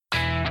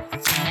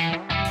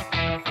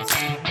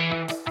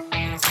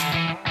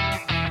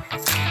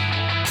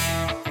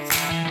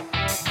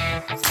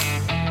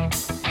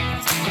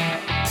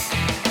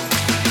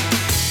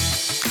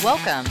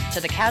Welcome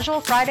to the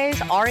Casual Fridays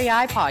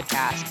REI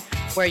podcast,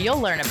 where you'll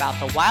learn about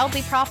the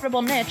wildly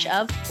profitable niche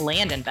of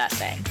land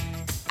investing.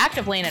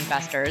 Active land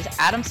investors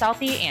Adam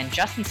Southey and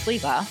Justin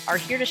Sleva are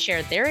here to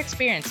share their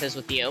experiences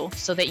with you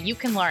so that you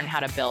can learn how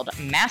to build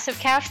massive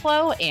cash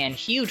flow and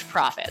huge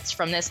profits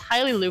from this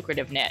highly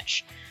lucrative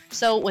niche.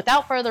 So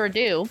without further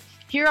ado,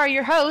 here are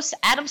your hosts,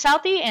 Adam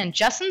Southey and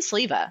Justin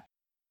Sleva.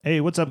 Hey,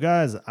 what's up,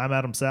 guys? I'm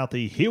Adam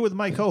Southey here with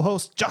my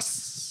co-host,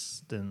 Justin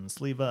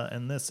Sleva,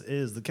 and this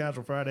is the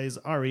Casual Fridays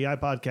REI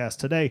podcast.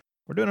 Today,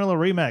 we're doing a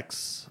little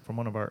remix from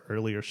one of our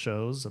earlier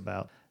shows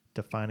about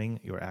defining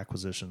your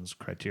acquisitions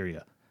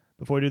criteria.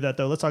 Before we do that,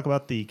 though, let's talk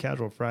about the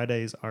Casual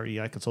Fridays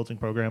REI consulting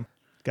program.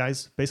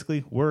 Guys,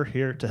 basically, we're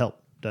here to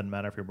help. Doesn't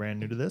matter if you're brand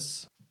new to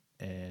this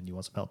and you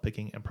want some help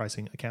picking and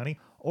pricing a county,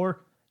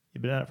 or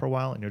you've been at it for a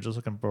while and you're just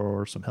looking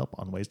for some help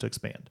on ways to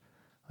expand.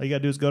 All you got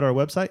to do is go to our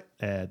website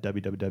at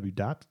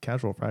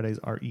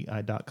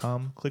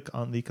www.casualfridaysrei.com. Click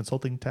on the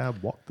consulting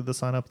tab, walk through the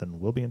sign up,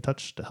 then we'll be in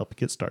touch to help you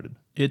get started.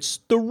 It's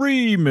the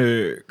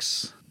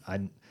remix.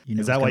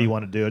 Is that why you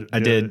want to do it? I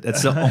did.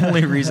 That's the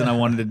only reason I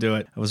wanted to do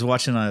it. I was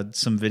watching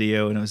some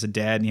video, and it was a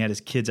dad, and he had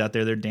his kids out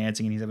there. They're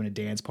dancing, and he's having a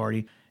dance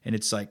party. And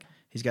it's like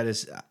he's got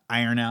his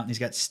iron out, and he's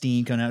got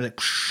steam coming out.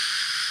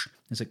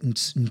 It's like, and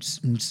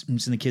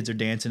the kids are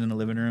dancing in the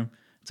living room.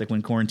 It's like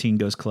when quarantine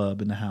goes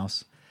club in the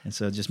house. And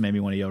so it just made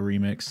me want to yell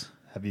remix.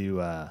 Have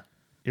you,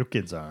 your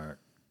kids aren't,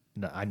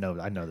 no, I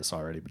know this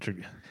already, but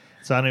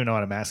so I don't even know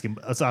what I'm asking.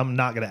 So I'm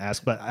not going to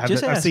ask, but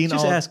I've seen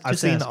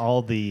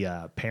all the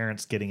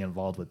parents getting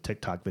involved with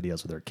TikTok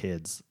videos with their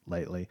kids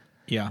lately.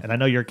 Yeah. And I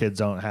know your kids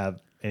don't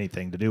have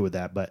anything to do with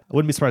that, but I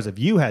wouldn't be surprised if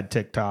you had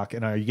TikTok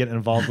and are you getting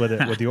involved with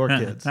it with your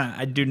kids?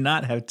 I do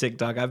not have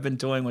TikTok. I've been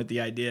toying with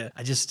the idea.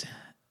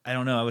 I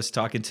don't know. I was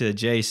talking to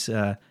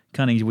Jace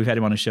Cunnings. We've had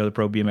him on the show, the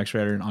pro BMX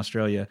rider in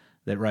Australia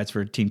that writes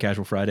for Team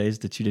Casual Fridays,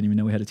 that you didn't even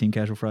know we had a Team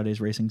Casual Fridays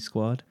racing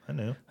squad. I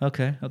knew.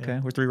 Okay. Yeah.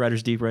 We're 3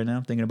 riders deep right now.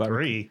 I'm thinking about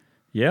 3.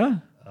 Yeah.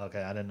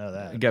 Okay, I didn't know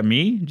that. You got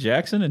me,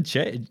 Jackson, and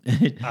and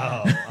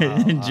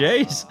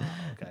Jace.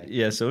 Okay.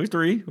 Yeah, so we're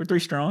 3. We're 3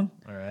 strong.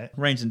 All right.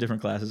 Ranged in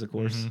different classes, of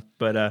course. Mm-hmm.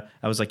 But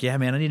I was like, yeah,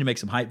 man, I need to make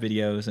some hype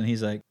videos. And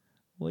he's like,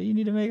 what do you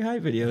need to make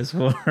hype videos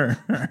for?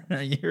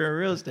 You're a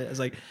real estate. I was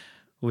like,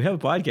 we have a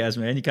podcast,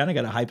 man. You kind of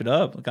got to hype it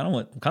up. I kind of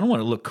want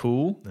to look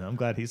cool. No, I'm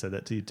glad he said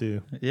that to you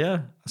too.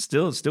 Yeah,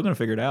 still gonna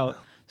figure it out.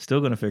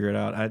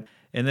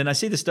 And then I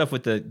see the stuff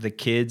with the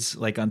kids,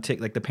 like on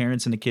TikTok, like the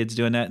parents and the kids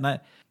doing that, and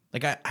I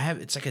have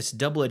it's like a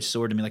double-edged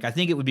sword to me. Like I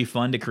think it would be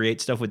fun to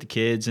create stuff with the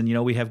kids, and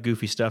we have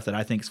goofy stuff that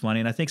I think is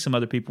funny, and I think some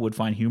other people would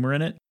find humor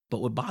in it.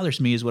 But what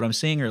bothers me is what I'm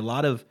seeing are a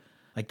lot of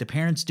like the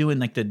parents doing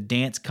like the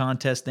dance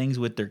contest things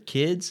with their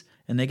kids.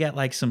 And they got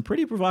like some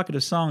pretty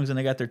provocative songs, and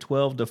they got their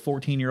 12 to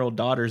 14-year-old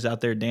daughters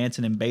out there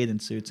dancing in bathing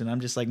suits. And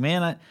I'm just like,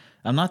 man,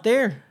 I'm not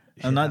there.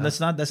 I'm not.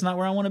 That's not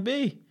where I want to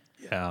be.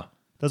 Yeah,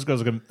 those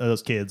kids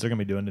are gonna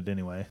be doing it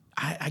anyway.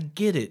 I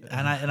get it,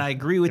 and I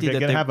agree with you. If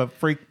you're gonna have a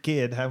freak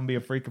kid, have them be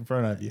a freak in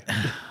front of you.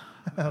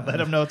 Let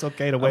them know it's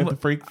okay to wave the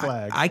freak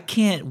flag. I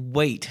can't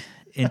wait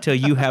until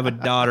you have a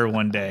daughter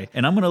one day,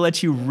 and I'm going to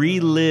let you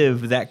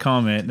relive that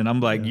comment. And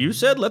I'm like, you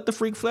said let the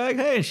freak flag.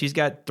 Hey, and she's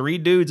got 3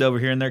 dudes over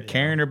here, and they're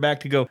carrying her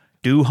back to go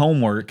do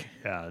homework.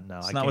 Yeah, no,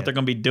 it's not what they're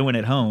going to be doing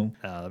at home.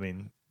 I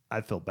mean,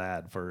 I feel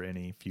bad for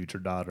any future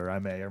daughter I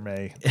may or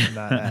may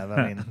not have.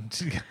 I mean,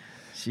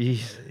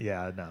 jeez.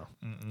 Yeah, no.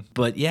 Mm-mm.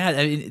 But yeah,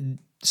 I mean,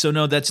 so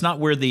no, that's not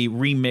where the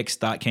remix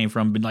thought came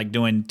from. But like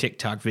doing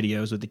TikTok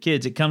videos with the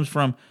kids, it comes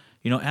from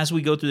as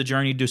we go through the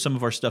journey, do some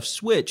of our stuff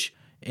switch,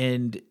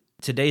 and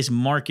today's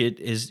market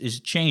is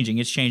changing.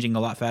 It's changing a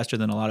lot faster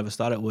than a lot of us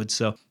thought it would.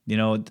 So,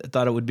 I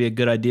thought it would be a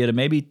good idea to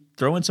maybe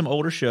throw in some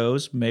older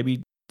shows,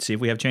 maybe see if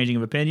we have changing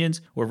of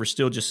opinions, or if we're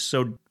still just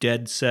so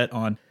dead set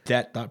on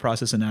that thought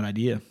process and that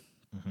idea.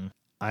 Mm-hmm.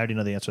 I already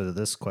know the answer to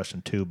this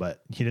question too,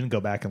 but you didn't go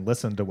back and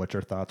listen to what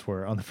your thoughts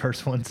were on the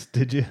first ones,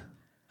 did you?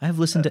 I have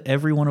listened to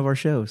every one of our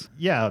shows.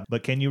 Yeah,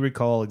 but can you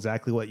recall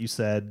exactly what you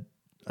said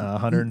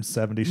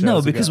 170 shows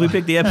No, because ago? we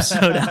picked the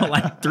episode out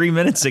like 3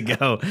 minutes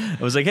ago. I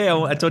was like, hey,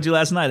 I told you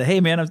last night, hey,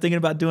 man, I'm thinking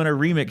about doing a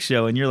remix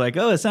show. And you're like,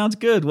 oh, it sounds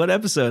good. What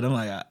episode? I'm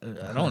like, I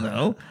don't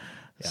know.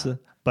 Yeah. So,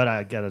 but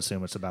I got to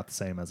assume it's about the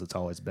same as it's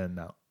always been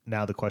now.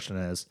 Now the question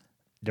is,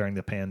 during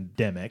the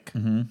pandemic,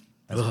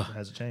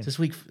 has it changed? This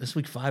week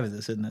 5 of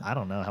this, isn't it? I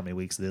don't know how many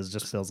weeks it is. It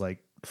just feels like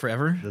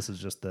forever. This is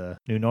just the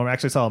new norm. I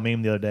actually saw a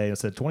meme the other day. It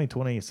said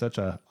 2020 is such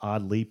a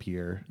odd leap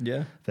year.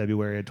 Yeah.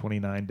 February had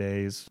 29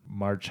 days.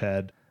 March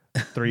had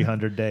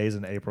 300 days,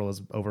 and April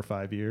is over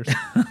 5 years.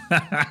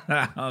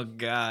 Oh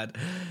God,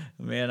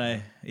 man,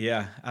 I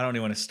don't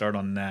even want to start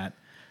on that.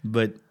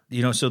 But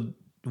so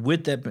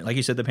with that, like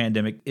you said, the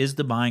pandemic, is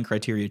the buying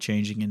criteria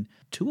changing? And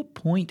to a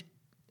point,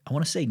 I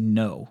want to say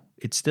no.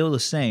 It's still the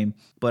same,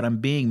 but I'm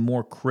being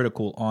more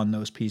critical on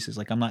those pieces.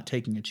 Like I'm not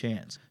taking a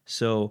chance.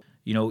 So,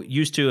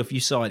 used to, if you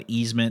saw an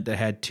easement that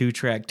had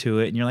 2-track to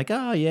it and you're like,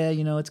 oh yeah,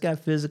 it's got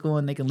physical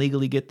and they can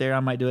legally get there,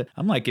 I might do it.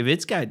 I'm like, if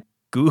it's got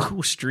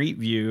Google Street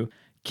View,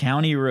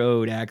 county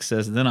road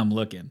access, then I'm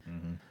looking.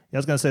 Mm-hmm. I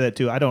was going to say that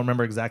too. I don't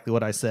remember exactly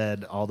what I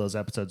said all those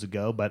episodes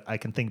ago, but I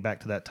can think back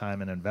to that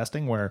time in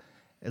investing where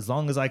as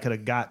long as I could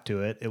have got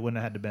to it, it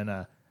wouldn't have had to been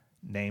a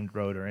named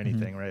road or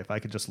anything, right? If I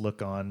could just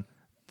look on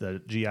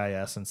the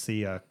GIS and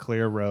see a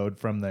clear road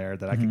from there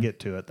that I could get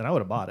to it, then I would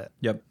have bought it.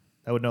 Yep.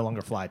 That would no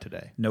longer fly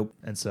today. Nope.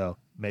 And so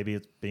maybe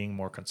it's being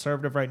more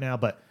conservative right now,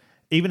 but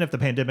even if the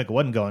pandemic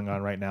wasn't going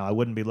on right now, I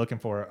wouldn't be looking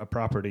for a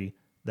property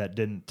that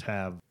didn't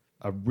have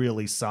a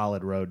really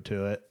solid road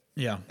to it.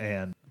 Yeah.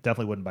 And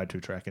definitely wouldn't buy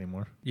 2-track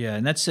anymore. Yeah,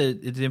 and that's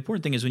the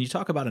important thing is when you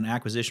talk about an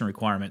acquisition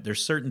requirement,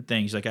 there's certain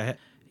things like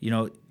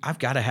I've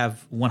got to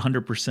have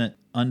 100%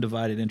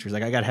 undivided interest.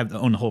 Like I got to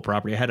own the whole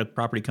property. I had a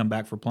property come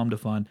back for Plum to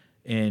Fund,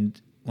 and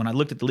when I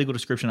looked at the legal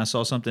description, I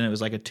saw something that was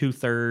like a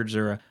 2/3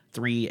 or a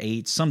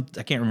 3/8.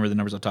 I can't remember the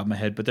numbers off the top of my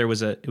head, but it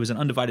was an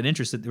undivided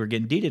interest that they were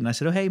getting deeded. And I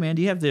said, "Oh, hey man,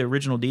 do you have the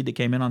original deed that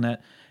came in on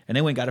that?" And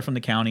they went and got it from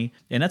the county.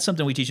 And that's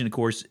something we teach in the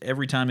course.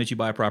 Every time that you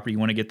buy a property, you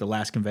want to get the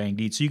last conveying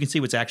deed so you can see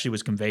what's actually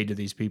was conveyed to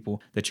these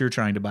people that you're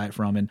trying to buy it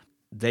from. And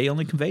they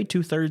only conveyed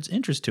 2/3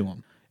 interest to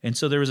them. And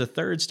so there was a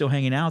third still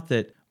hanging out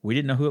that we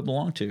didn't know who it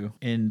belonged to.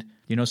 And,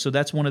 so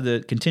that's one of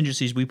the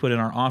contingencies we put in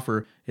our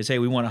offer is, hey,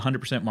 we want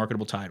 100%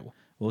 marketable title.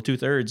 Well,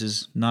 2/3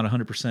 is not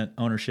 100%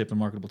 ownership and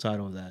marketable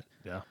title of that.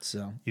 Yeah.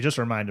 So You just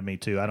reminded me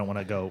too. I don't want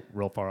to go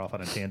real far off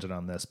on a tangent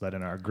on this, but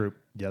in our group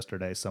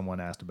yesterday, someone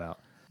asked about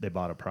they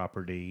bought a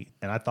property,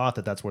 and I thought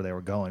that that's where they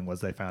were going.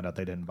 Was they found out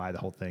they didn't buy the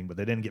whole thing, but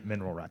they didn't get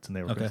mineral rights, and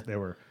they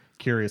were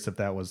curious if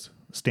that was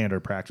standard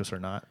practice or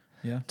not.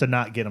 Yeah. To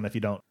not get them if you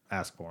don't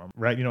ask for them,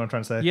 right? You know what I'm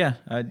trying to say? yeah,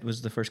 I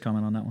was the first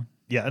comment on that one.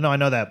 Yeah. No, I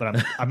know that,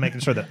 but I'm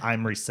making sure that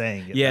I'm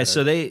re-saying it. Yeah,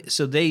 better.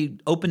 so they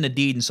opened the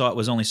deed and saw it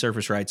was only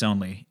surface rights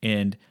only,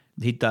 and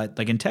he thought,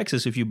 like in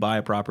Texas, if you buy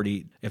a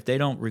property, if they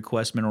don't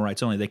request mineral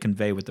rights only, they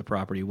convey with the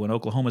property. When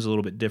Oklahoma's a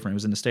little bit different. It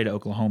was in the state of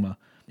Oklahoma,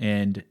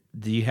 and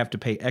you have to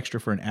pay extra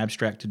for an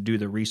abstract to do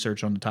the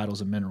research on the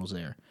titles and minerals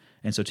there.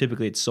 And so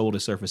typically it's sold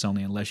as surface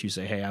only unless you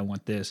say, hey, I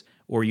want this,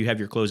 or you have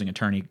your closing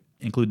attorney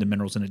include the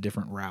minerals in a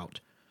different route.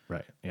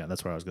 Right. Yeah,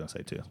 that's what I was going to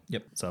say too.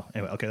 Yep. So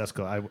anyway, okay, that's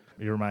cool.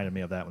 You reminded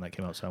me of that when that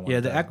came up. So I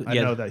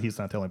Yeah, know that he's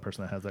not the only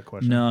person that has that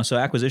question. No, so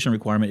acquisition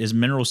requirement is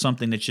minerals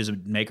something that's just a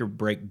make or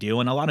break deal,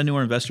 and a lot of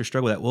newer investors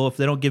struggle with that. Well, if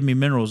they don't give me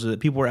minerals,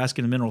 people were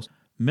asking the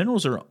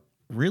minerals are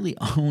really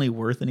only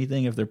worth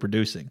anything if they're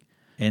producing.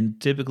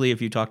 And typically,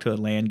 if you talk to a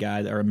land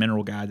guy or a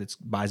mineral guy that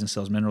buys and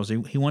sells minerals,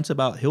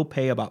 he'll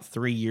pay about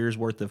 3 years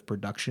worth of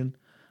production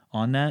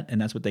on that, and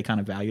that's what they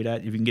kind of valued at.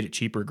 If you can get it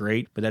cheaper,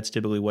 great, but that's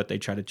typically what they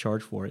try to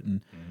charge for it.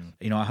 And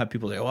I have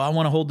people say, "Oh, I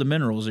want to hold the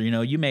minerals," or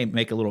you may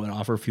make a little bit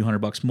offer, a few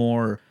 $100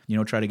 more,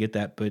 or, try to get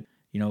that. But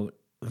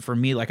for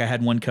me, like I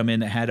had one come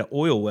in that had an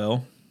oil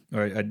well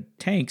or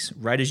tanks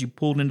right as you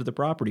pulled into the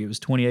property. It was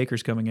 20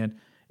 acres coming in,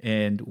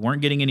 and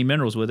weren't getting any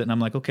minerals with it. And I'm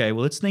like, okay,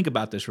 well, let's think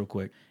about this real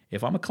quick.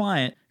 If I'm a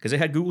client, because they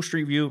had Google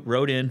Street View,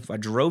 rode in, if I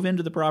drove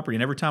into the property,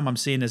 and every time I'm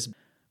seeing this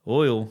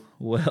oil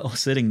well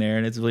sitting there,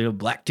 and it's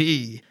black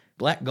tea,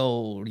 black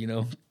gold,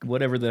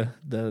 whatever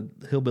the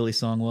hillbilly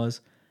song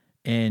was,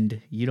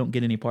 and you don't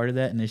get any part of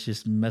that, and it's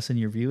just messing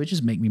your view. It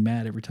just make me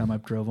mad every time I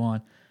drove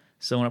on.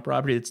 So on a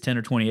property that's 10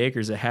 or 20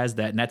 acres that has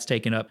that, and that's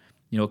taken up,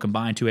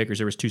 combined 2 acres,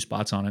 there was 2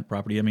 spots on it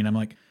property. I mean, I'm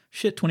like,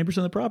 shit, 20%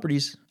 of the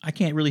properties, I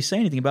can't really say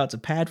anything about. It's a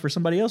pad for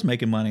somebody else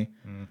making money.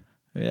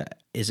 Yeah.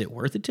 Is it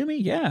worth it to me?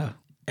 Yeah.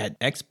 At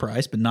X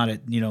price, but not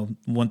at,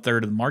 1/3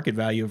 of the market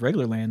value of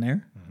regular land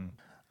there.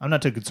 I'm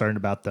not too concerned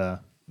about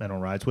the mineral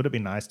rights. Would it be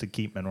nice to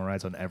keep mineral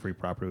rights on every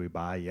property we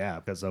buy? Yeah,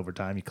 because over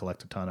time you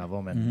collect a ton of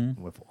them, and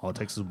with all it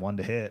takes is one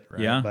to hit,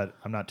 right? Yeah. But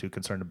I'm not too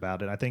concerned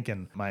about it. I think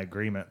in my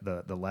agreement,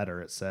 the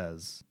letter, it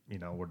says,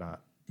 we're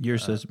not.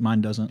 Yours says,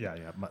 mine doesn't. Yeah.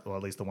 Well,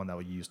 at least the one that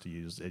we used to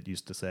use, it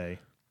used to say,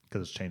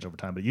 because it's changed over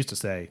time, but it used to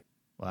say,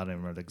 well, I don't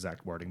even remember the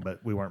exact wording, but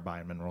we weren't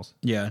buying minerals.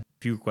 Yeah.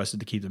 If you requested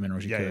to keep the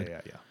minerals, you could.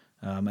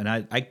 Yeah. And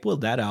I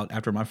pulled that out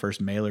after my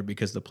first mailer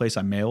because the place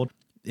I mailed,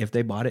 if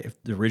they bought it,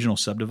 if the original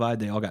subdivide,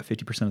 they all got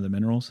 50% of the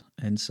minerals.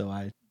 And so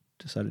I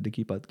decided to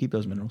keep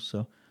those minerals.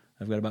 So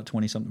I've got about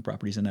 20-something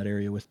properties in that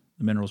area with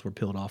the minerals were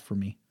peeled off for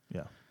me.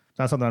 Yeah. It's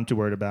not something I'm too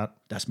worried about.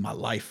 That's my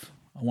life.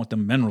 I want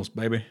them minerals,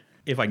 baby,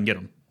 if I can get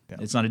them. Yeah.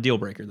 It's not a deal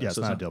breaker, though. Yeah, it's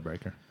not a deal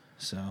breaker.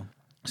 So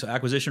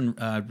acquisition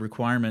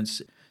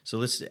requirements. So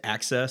let's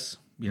access.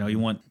 You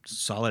want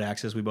solid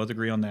access. We both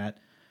agree on that.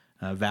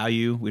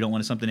 Value. We don't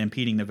want something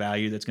impeding the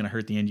value that's going to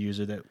hurt the end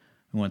user. That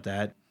we want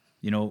that.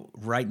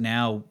 Right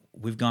now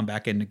we've gone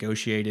back and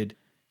negotiated.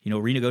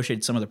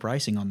 Renegotiated some of the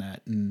pricing on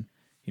that, and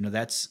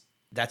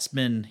that's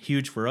been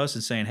huge for us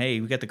in saying, hey,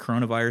 we got the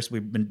coronavirus.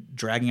 We've been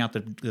dragging out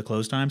the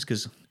close times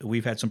because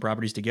we've had some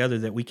properties together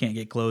that we can't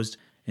get closed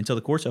until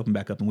the courts open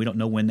back up, and we don't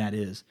know when that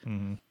is.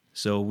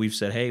 So we've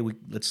said, hey,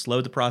 let's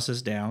slow the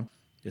process down.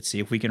 Let's see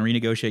if we can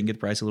renegotiate and get the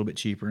price a little bit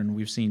cheaper. And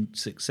we've seen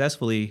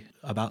successfully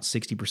about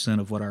 60%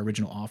 of what our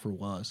original offer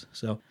was.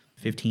 So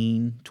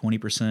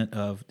 15-20%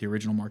 of the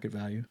original market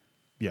value.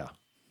 Yeah.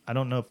 I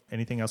don't know if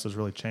anything else has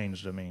really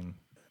changed. I mean,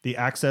 the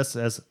access,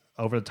 as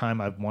over the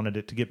time, I've wanted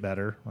it to get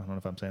better. I don't know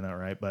if I'm saying that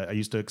right, but I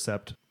used to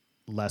accept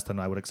less than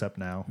I would accept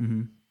now.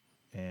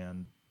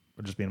 And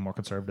we're just being more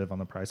conservative on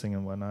the pricing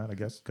and whatnot, I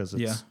guess, because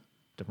it's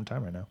different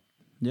time right now.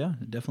 Yeah,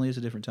 it definitely is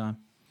a different time.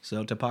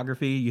 So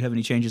topography, you have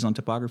any changes on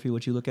topography,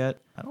 what you look at?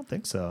 I don't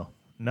think so.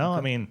 No,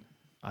 I mean,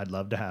 I'd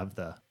love to have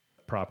the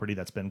property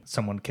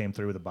someone came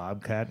through with a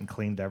bobcat and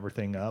cleaned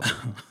everything up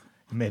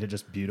and made it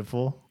just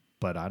beautiful.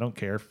 But I don't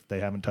care if they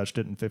haven't touched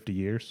it in 50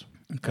 years.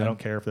 Okay. I don't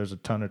care if there's a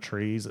ton of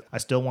trees. I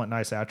still want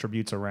nice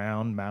attributes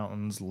around,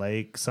 mountains,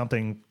 lake,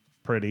 something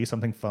pretty,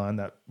 something fun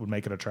that would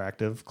make it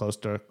attractive,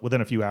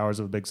 within a few hours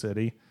of a big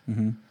city.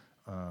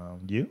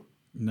 You?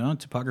 No,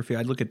 topography,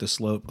 I look at the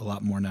slope a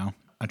lot more now.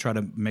 I try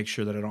to make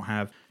sure that I don't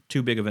have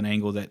too big of an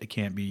angle that it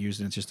can't be used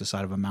and it's just the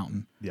side of a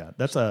mountain. Yeah,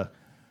 that's a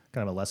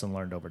kind of a lesson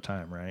learned over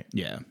time, right?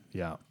 Yeah.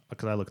 Yeah,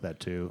 because I look at that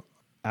too.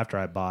 After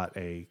I bought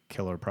a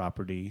killer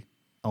property,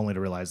 only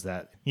to realize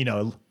that,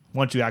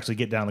 once you actually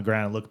get down the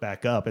ground and look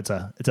back up, it's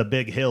a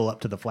big hill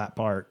up to the flat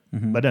part.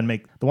 But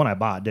the one I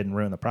bought didn't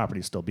ruin the property.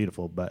 It's still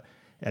beautiful, but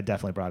it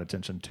definitely brought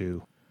attention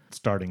to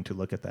starting to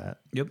look at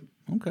that. Yep.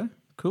 Okay,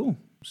 cool.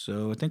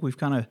 So I think we've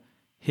kind of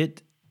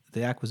hit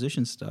the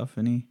acquisition stuff.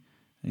 Any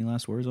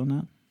last words on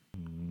that?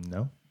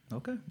 No.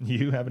 Okay.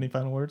 You have any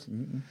final words?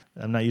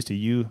 I'm not used to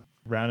you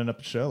rounding up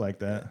the show like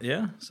that.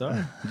 Yeah,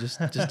 sorry. just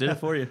did it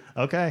for you.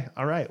 Okay.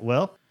 All right.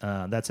 Well,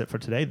 that's it for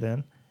today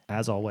then.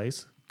 As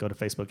always, go to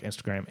Facebook,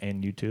 Instagram,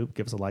 and YouTube.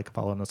 Give us a like,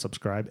 follow, and a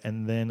subscribe.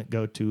 And then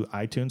go to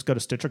iTunes, go to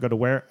Stitcher, go to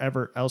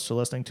wherever else you're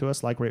listening to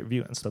us. Like, rate,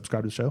 review, and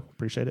subscribe to the show.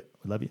 Appreciate it.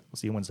 We love you. We'll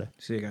see you Wednesday.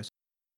 See you guys.